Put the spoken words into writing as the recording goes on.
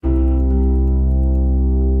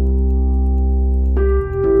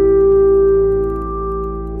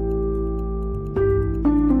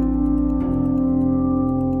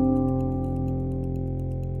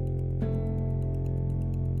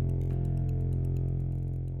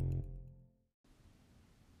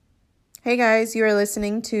Hey guys, you are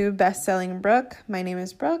listening to Bestselling Brooke. My name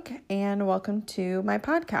is Brooke, and welcome to my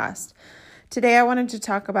podcast. Today I wanted to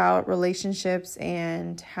talk about relationships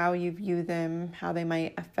and how you view them, how they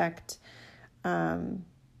might affect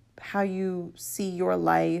how you see your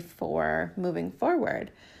life or moving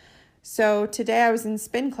forward. So today I was in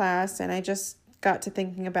spin class, and I just got to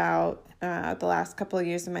thinking about the last couple of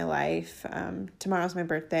years of my life. Tomorrow's my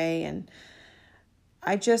birthday, and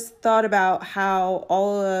I just thought about how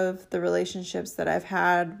all of the relationships that I've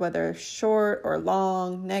had, whether short or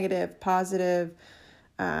long, negative, positive,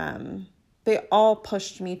 they all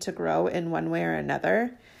pushed me to grow in one way or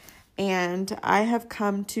another. And I have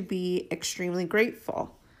come to be extremely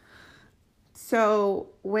grateful. So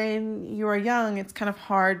when you are young, it's kind of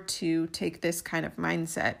hard to take this kind of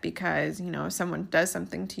mindset because, if someone does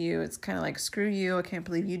something to you, it's kind of like, screw you, I can't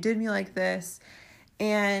believe you did me like this.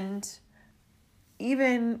 And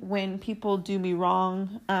even when people do me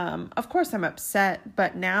wrong, of course I'm upset,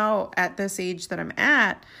 but now at this age that I'm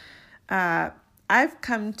at, I've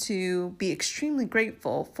come to be extremely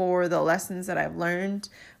grateful for the lessons that I've learned,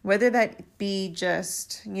 whether that be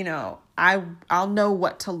just, I'll know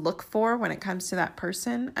what to look for when it comes to that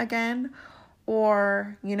person again,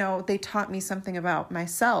 or, they taught me something about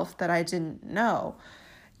myself that I didn't know.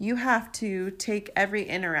 You have to take every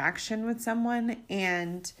interaction with someone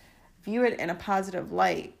and view it in a positive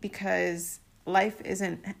light, because life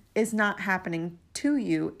is not happening to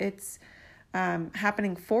you, it's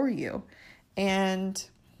happening for you. And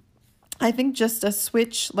I think just a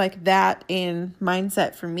switch like that in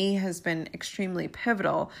mindset for me has been extremely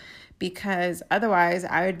pivotal, because otherwise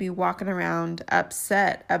I would be walking around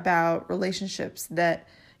upset about relationships that,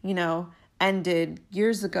 ended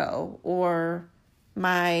years ago, or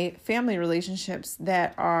my family relationships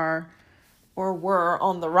that are or were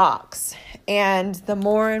on the rocks. And the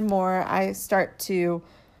more and more I start to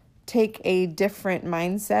take a different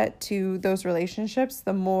mindset to those relationships,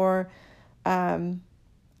 the more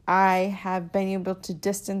I have been able to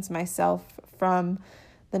distance myself from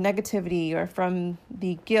the negativity or from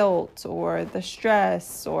the guilt or the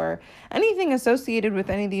stress or anything associated with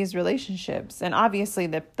any of these relationships. And obviously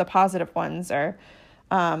the positive ones are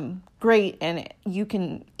great, and you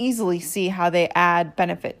can easily see how they add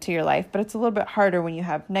benefit to your life, but it's a little bit harder when you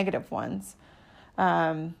have negative ones.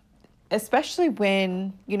 Especially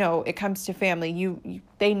when, it comes to family,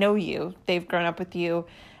 they know you, they've grown up with you.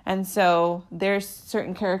 And so there's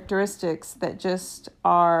certain characteristics that just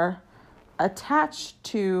are attached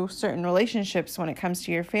to certain relationships when it comes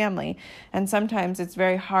to your family. And sometimes it's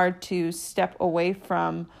very hard to step away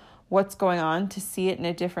from what's going on to see it in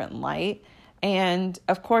a different light. And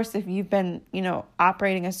of course, if you've been,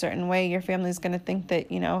 operating a certain way, your family's going to think that,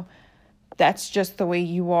 that's just the way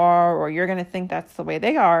you are, or you're going to think that's the way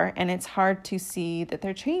they are. And it's hard to see that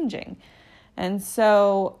they're changing. And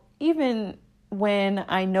so even when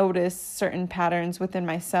I notice certain patterns within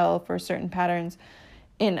myself or certain patterns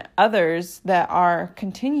in others that are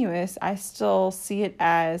continuous, I still see it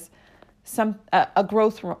as a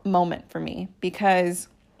growth moment for me, because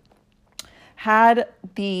had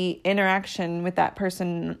the interaction with that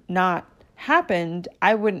person not happened,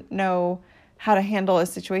 I wouldn't know how to handle a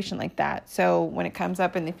situation like that. So when it comes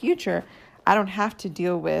up in the future, I don't have to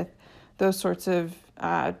deal with those sorts of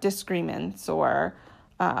disagreements or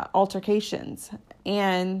altercations.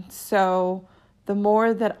 And so the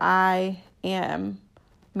more that I am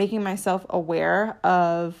making myself aware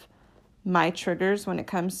of my triggers when it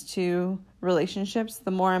comes to relationships,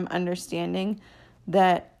 the more I'm understanding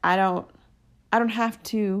that I don't have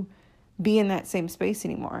to be in that same space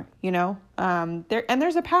anymore,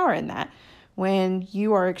 there's a power in that. When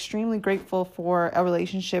you are extremely grateful for a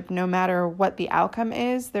relationship, no matter what the outcome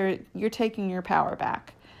is, you're taking your power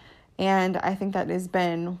back. And I think that has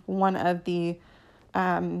been one of the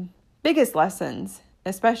biggest lessons,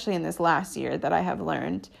 especially in this last year, that I have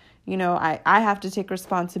learned. I have to take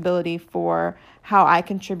responsibility for how I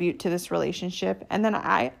contribute to this relationship. And then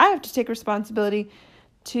I have to take responsibility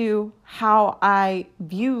to how I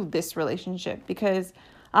view this relationship, because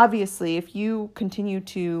obviously if you continue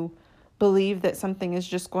to believe that something is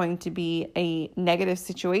just going to be a negative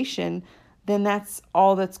situation, then that's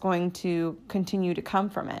all that's going to continue to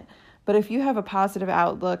come from it. But if you have a positive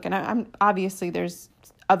outlook, and I'm obviously there's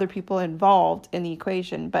other people involved in the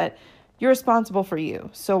equation, but you're responsible for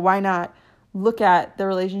you. So why not look at the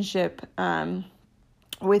relationship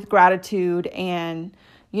with gratitude and,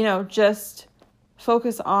 just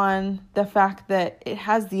focus on the fact that it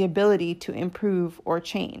has the ability to improve or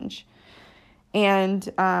change. And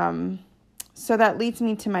so that leads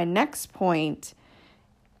me to my next point.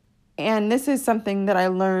 And this is something that I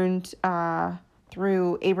learned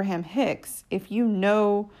through Abraham Hicks, if you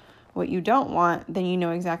know what you don't want, then you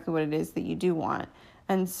know exactly what it is that you do want.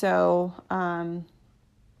 And so,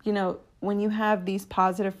 when you have these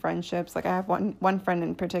positive friendships, like I have one friend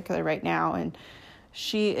in particular right now, and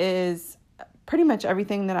she is pretty much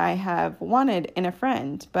everything that I have wanted in a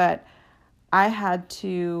friend, but I had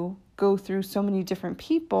to go through so many different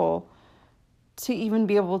people to even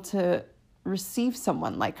be able to receive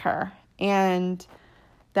someone like her. And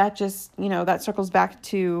that just, that circles back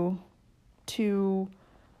to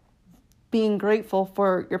being grateful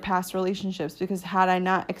for your past relationships, because had I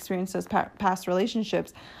not experienced those past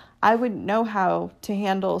relationships, I wouldn't know how to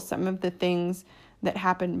handle some of the things that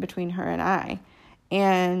happened between her and I.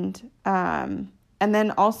 And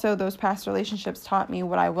then also those past relationships taught me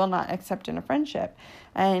what I will not accept in a friendship.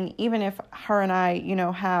 And even if her and I,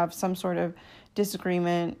 have some sort of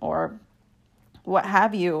disagreement or what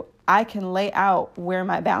have you, I can lay out where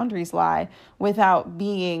my boundaries lie without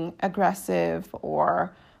being aggressive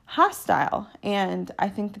or hostile. And I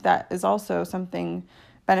think that is also something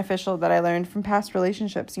beneficial that I learned from past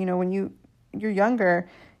relationships. When you're younger,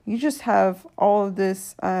 you just have all of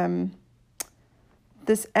this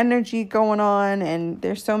this energy going on, and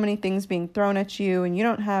there's so many things being thrown at you, and you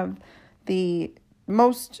don't have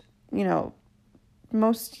most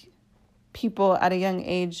people at a young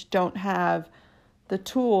age don't have the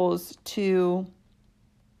tools to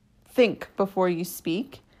think before you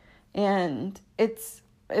speak. And it's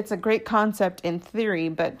a great concept in theory,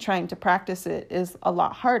 but trying to practice it is a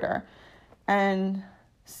lot harder. And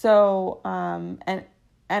so, and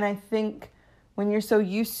I think when you're so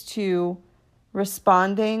used to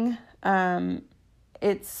responding,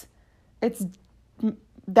 it's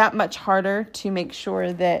that much harder to make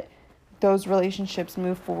sure that those relationships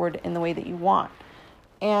move forward in the way that you want.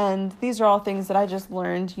 And these are all things that I just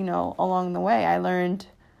learned, along the way. I learned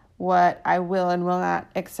what I will and will not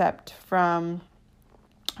accept from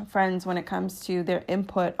friends when it comes to their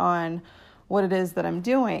input on what it is that I'm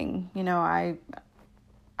doing.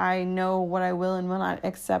 I know what I will and will not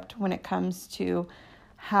accept when it comes to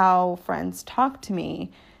how friends talk to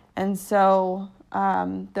me. And so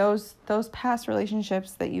those past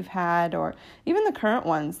relationships that you've had, or even the current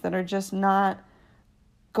ones that are just not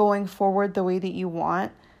going forward the way that you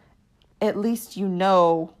want, at least you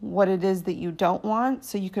know what it is that you don't want,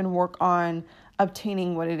 so you can work on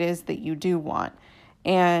obtaining what it is that you do want.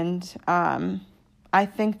 And I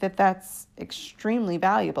think that that's extremely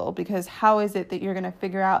valuable, because how is it that you're going to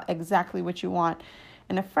figure out exactly what you want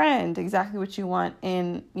in a friend, exactly what you want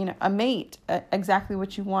in, a mate, exactly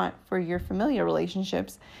what you want for your familiar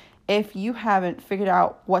relationships, if you haven't figured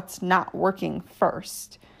out what's not working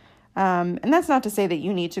first? And that's not to say that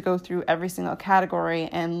you need to go through every single category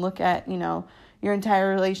and look at, your entire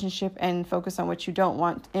relationship and focus on what you don't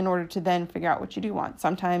want in order to then figure out what you do want.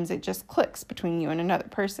 Sometimes it just clicks between you and another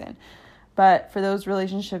person. But for those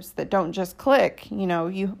relationships that don't just click,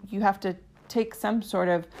 you have to take some sort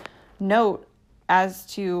of note as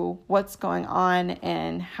to what's going on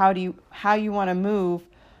and how you want to move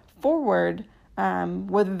forward,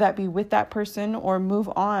 whether that be with that person or move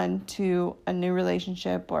on to a new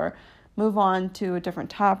relationship or move on to a different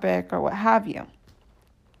topic or what have you.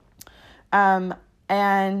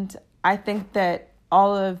 And I think that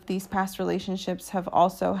all of these past relationships have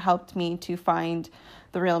also helped me to find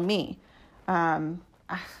the real me.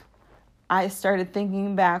 I started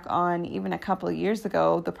thinking back on even a couple of years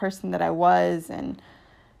ago, the person that I was and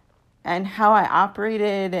how I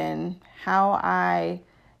operated and how I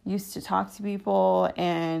used to talk to people.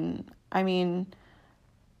 And I mean,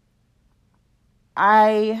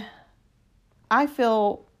 I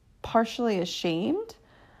feel partially ashamed,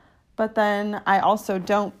 but then I also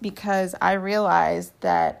don't, because I realized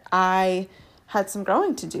that I had some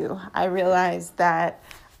growing to do. I realized that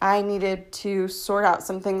I needed to sort out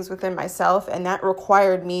some things within myself, and that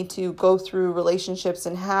required me to go through relationships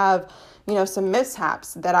and have, some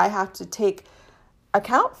mishaps that I have to take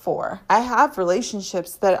account for. I have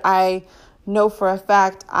relationships that I know for a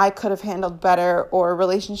fact I could have handled better, or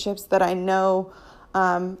relationships that I know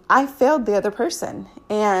I failed the other person,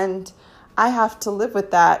 and I have to live with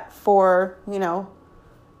that for either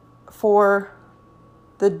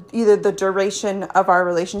the duration of our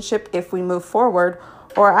relationship if we move forward,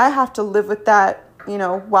 or I have to live with that,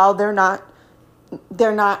 while they're not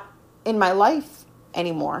in my life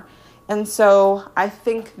anymore. And so I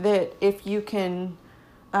think that if you can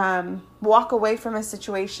walk away from a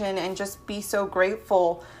situation and just be so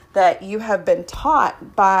grateful that you have been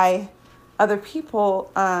taught by other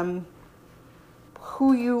people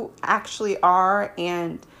who you actually are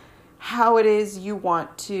and how it is you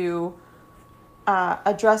want to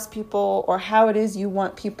address people or how it is you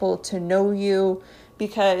want people to know you.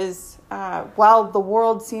 Because while the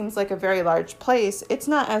world seems like a very large place, it's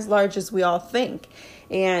not as large as we all think.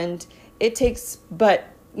 And it takes but,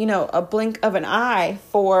 a blink of an eye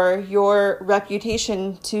for your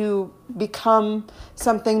reputation to become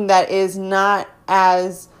something that is not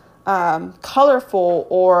as colorful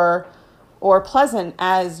or pleasant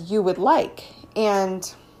as you would like.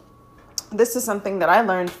 And this is something that I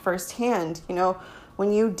learned firsthand.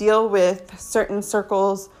 When you deal with certain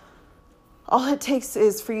circles, all it takes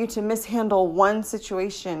is for you to mishandle one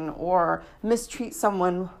situation or mistreat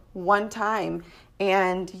someone one time,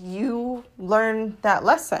 and you learn that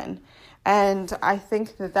lesson. And I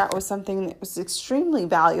think that was something that was extremely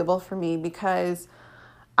valuable for me, because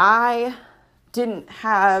I didn't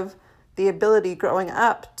have the ability growing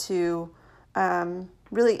up to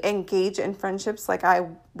really engage in friendships like I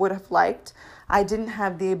would have liked. I didn't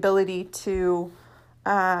have the ability to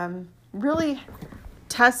really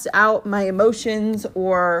test out my emotions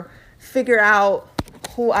or figure out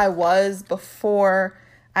who I was before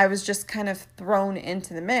I was just kind of thrown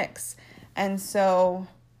into the mix. And so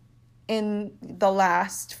in the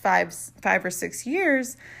last five or 6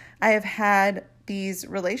 years, I have had these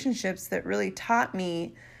relationships that really taught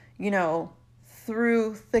me,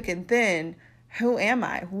 through thick and thin, who am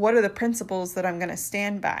I? What are the principles that I'm going to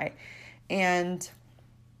stand by? And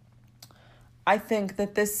I think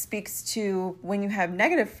that this speaks to when you have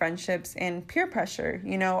negative friendships and peer pressure.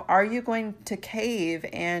 Are you going to cave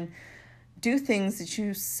and do things that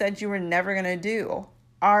you said you were never going to do?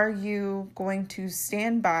 Are you going to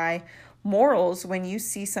stand by morals when you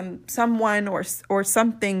see someone or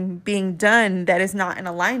something being done that is not in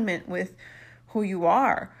alignment with who you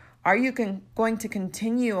are? Are you going to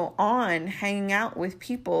continue on hanging out with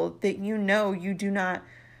people that you do not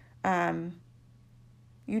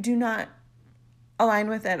align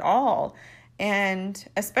with at all? And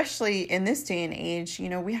especially in this day and age,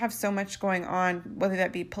 we have so much going on, whether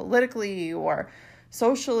that be politically or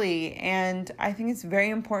socially. And I think it's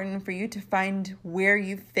very important for you to find where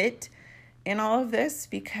you fit in all of this,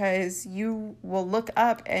 because you will look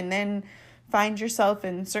up and then find yourself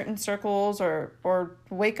in certain circles or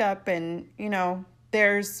wake up and,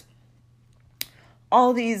 there's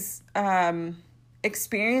all these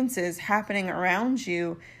experiences happening around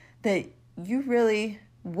you that you really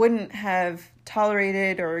wouldn't have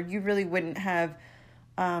tolerated, or you really wouldn't have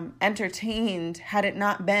entertained had it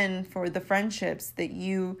not been for the friendships that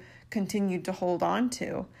you continued to hold on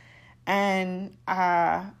to. And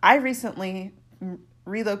I recently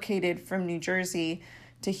relocated from New Jersey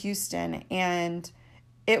to Houston, and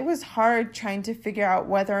it was hard trying to figure out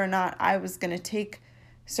whether or not I was going to take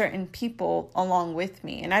certain people along with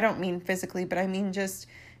me. And I don't mean physically, but I mean just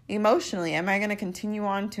emotionally. Am I going to continue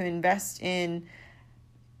on to invest in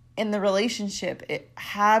the relationship?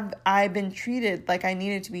 Have I been treated like I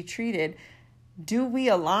needed to be treated? Do we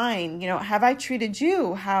align? Have I treated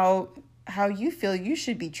you how you feel you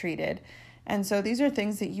should be treated? And so these are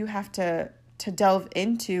things that you have to delve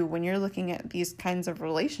into when you're looking at these kinds of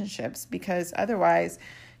relationships, because otherwise,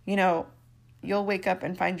 you'll wake up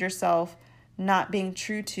and find yourself not being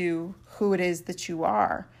true to who it is that you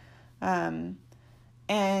are.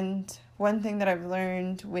 And one thing that I've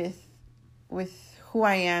learned with who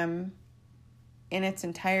I am in its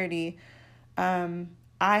entirety, I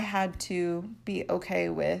had to be okay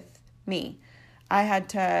with me. I had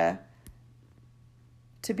to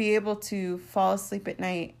be able to fall asleep at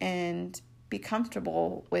night and be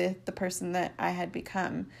comfortable with the person that I had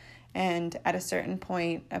become. And at a certain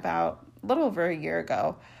point, about a little over a year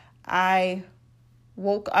ago, I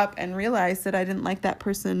woke up and realized that I didn't like that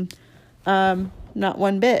person, not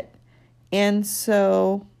one bit. And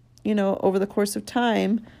so, over the course of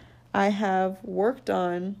time, I have worked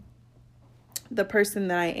on the person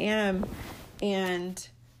that I am and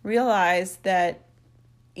realized that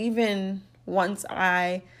even once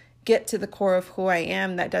I get to the core of who I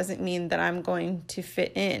am, that doesn't mean that I'm going to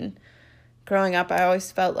fit in. Growing up, I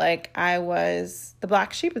always felt like I was the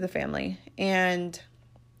black sheep of the family, and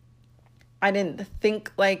I didn't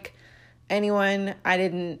think like anyone. I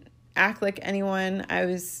didn't act like anyone. I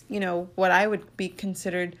was, what I would be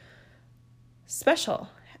considered special.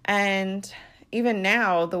 And even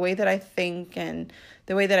now, the way that I think and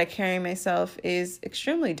the way that I carry myself is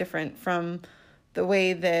extremely different from the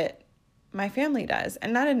way that my family does.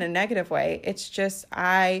 And not in a negative way. It's just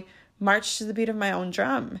I march to the beat of my own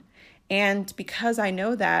drum. And because I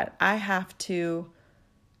know that, I have to,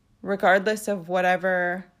 regardless of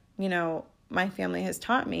whatever, my family has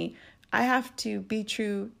taught me, I have to be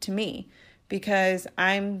true to me, because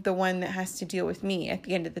I'm the one that has to deal with me at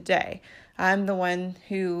the end of the day. I'm the one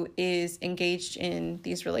who is engaged in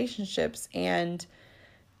these relationships, and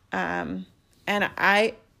I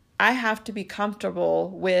have to be comfortable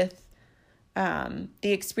with the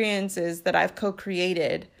experiences that I've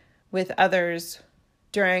co-created with others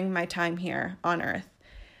during my time here on Earth.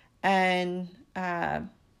 And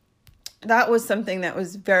that was something that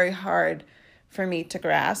was very hard for me to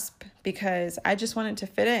grasp, because I just wanted to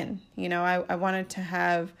fit in. I wanted to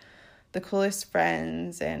have the coolest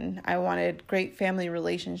friends, and I wanted great family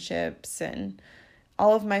relationships, and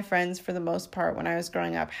all of my friends, for the most part, when I was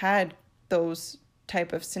growing up, had those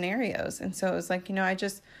type of scenarios. And so it was like, I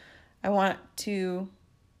want to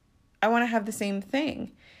have the same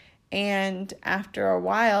thing. And after a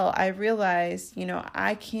while, I realized,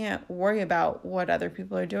 I can't worry about what other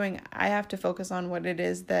people are doing. I have to focus on what it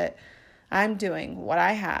is that I'm doing, what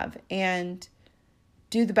I have, and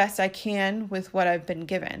do the best I can with what I've been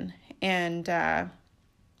given. And I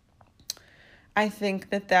think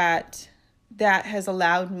that has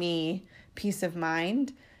allowed me peace of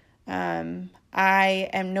mind. I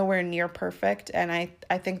am nowhere near perfect, and I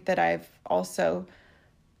think that I've also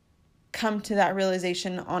come to that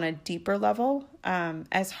realization on a deeper level.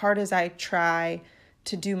 As hard as I try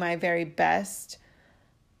to do my very best,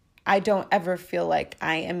 I don't ever feel like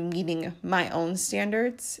I am meeting my own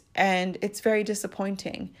standards, and it's very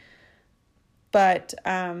disappointing. But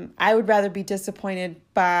I would rather be disappointed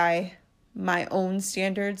by my own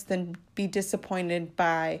standards than be disappointed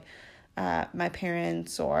by my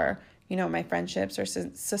parents or, my friendships or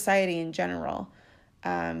society in general.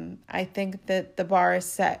 I think that the bar is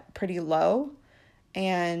set pretty low,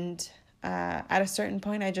 and at a certain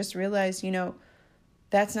point, I just realized,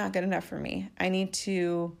 that's not good enough for me. I need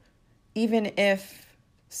to, even if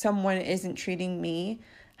someone isn't treating me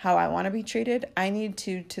how I want to be treated, I need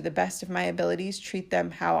to the best of my abilities, treat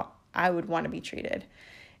them how I would want to be treated.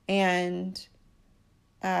 And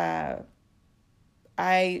I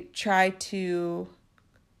try to,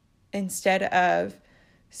 instead of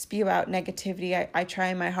spew out negativity, I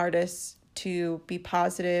try my hardest to be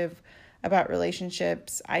positive about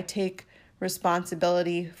relationships. I take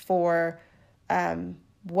responsibility for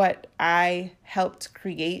what I helped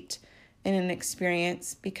create in an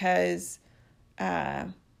experience, because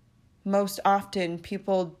most often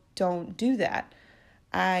people don't do that.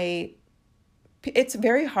 It's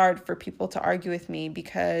very hard for people to argue with me,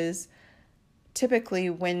 because typically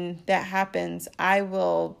when that happens, I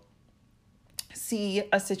will see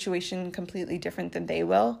a situation completely different than they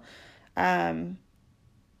will. My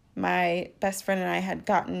best friend and I had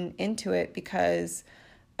gotten into it because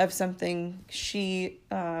of something she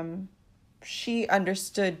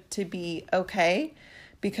understood to be okay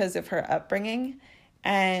because of her upbringing.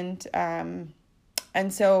 And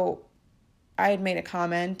so I had made a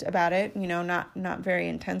comment about it, not very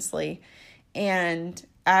intensely. And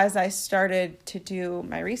as I started to do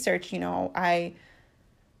my research, I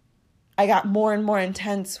got more and more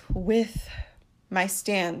intense with my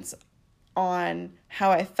stance on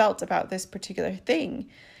how I felt about this particular thing.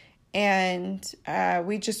 And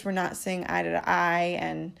we just were not seeing eye to eye,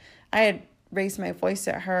 and I had raised my voice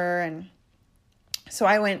at her, and so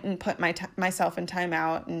I went and put myself in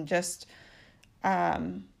timeout and just,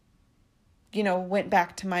 went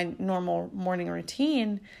back to my normal morning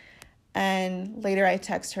routine. And later I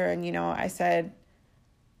text her and, I said,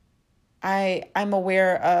 I'm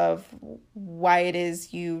aware of why it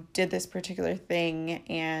is you did this particular thing,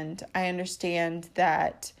 and I understand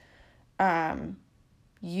that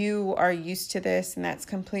you are used to this, and that's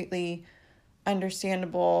completely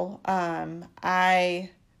understandable.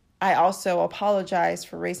 I also apologize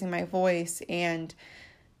for raising my voice, and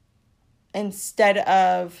instead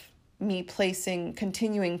of me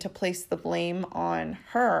continuing to place the blame on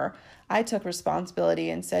her, I took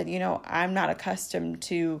responsibility and said, I'm not accustomed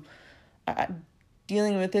to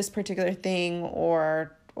dealing with this particular thing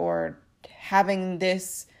or having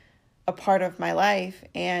this a part of my life.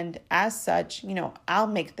 And as such, I'll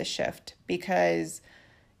make the shift, because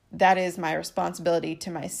that is my responsibility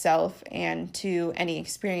to myself and to any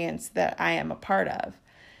experience that I am a part of.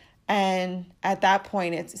 And at that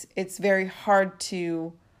point, it's very hard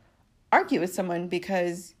to argue with someone,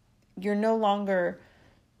 because you're no longer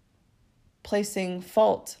placing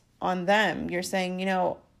fault on them. You're saying,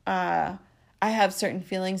 I have certain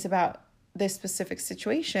feelings about this specific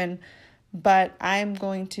situation, but I'm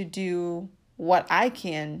going to do what I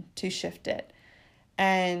can to shift it.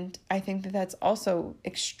 And I think that that's also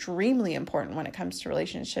extremely important when it comes to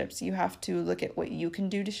relationships. You have to look at what you can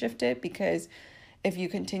do to shift it, because if you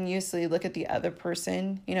continuously look at the other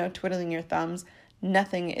person, twiddling your thumbs,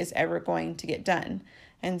 nothing is ever going to get done.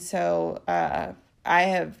 And so I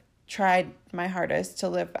have tried my hardest to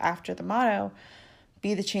live after the motto,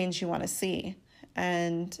 be the change you want to see.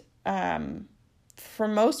 And for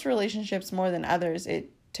most relationships more than others,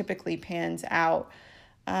 it typically pans out.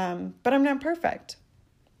 But I'm not perfect.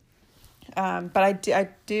 But I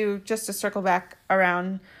do, just to circle back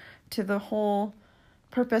around to the whole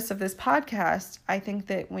purpose of this podcast, I think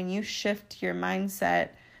that when you shift your mindset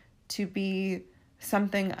to be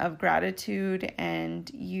something of gratitude and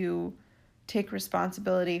you take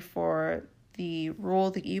responsibility for the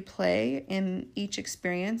role that you play in each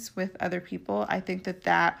experience with other people, I think that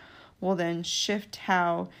that will then shift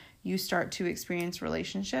how you start to experience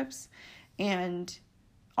relationships. And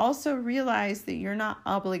also realize that you're not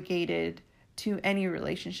obligated to any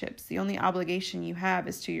relationships. The only obligation you have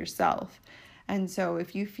is to yourself. And so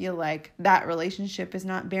if you feel like that relationship is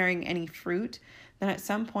not bearing any fruit, then at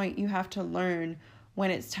some point you have to learn when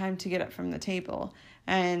it's time to get up from the table.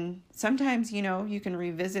 And sometimes, you can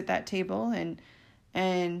revisit that table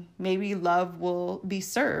and maybe love will be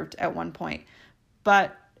served at one point.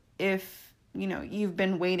 But if, you've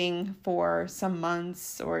been waiting for some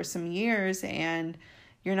months or some years and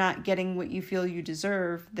you're not getting what you feel you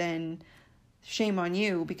deserve, then shame on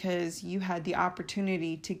you, because you had the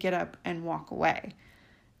opportunity to get up and walk away.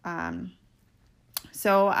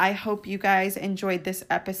 So I hope you guys enjoyed this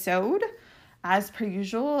episode. As per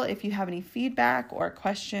usual, if you have any feedback or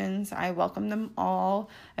questions, I welcome them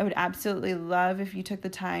all. I would absolutely love if you took the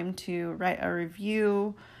time to write a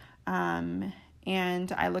review. And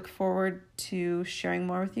I look forward to sharing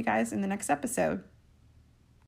more with you guys in the next episode.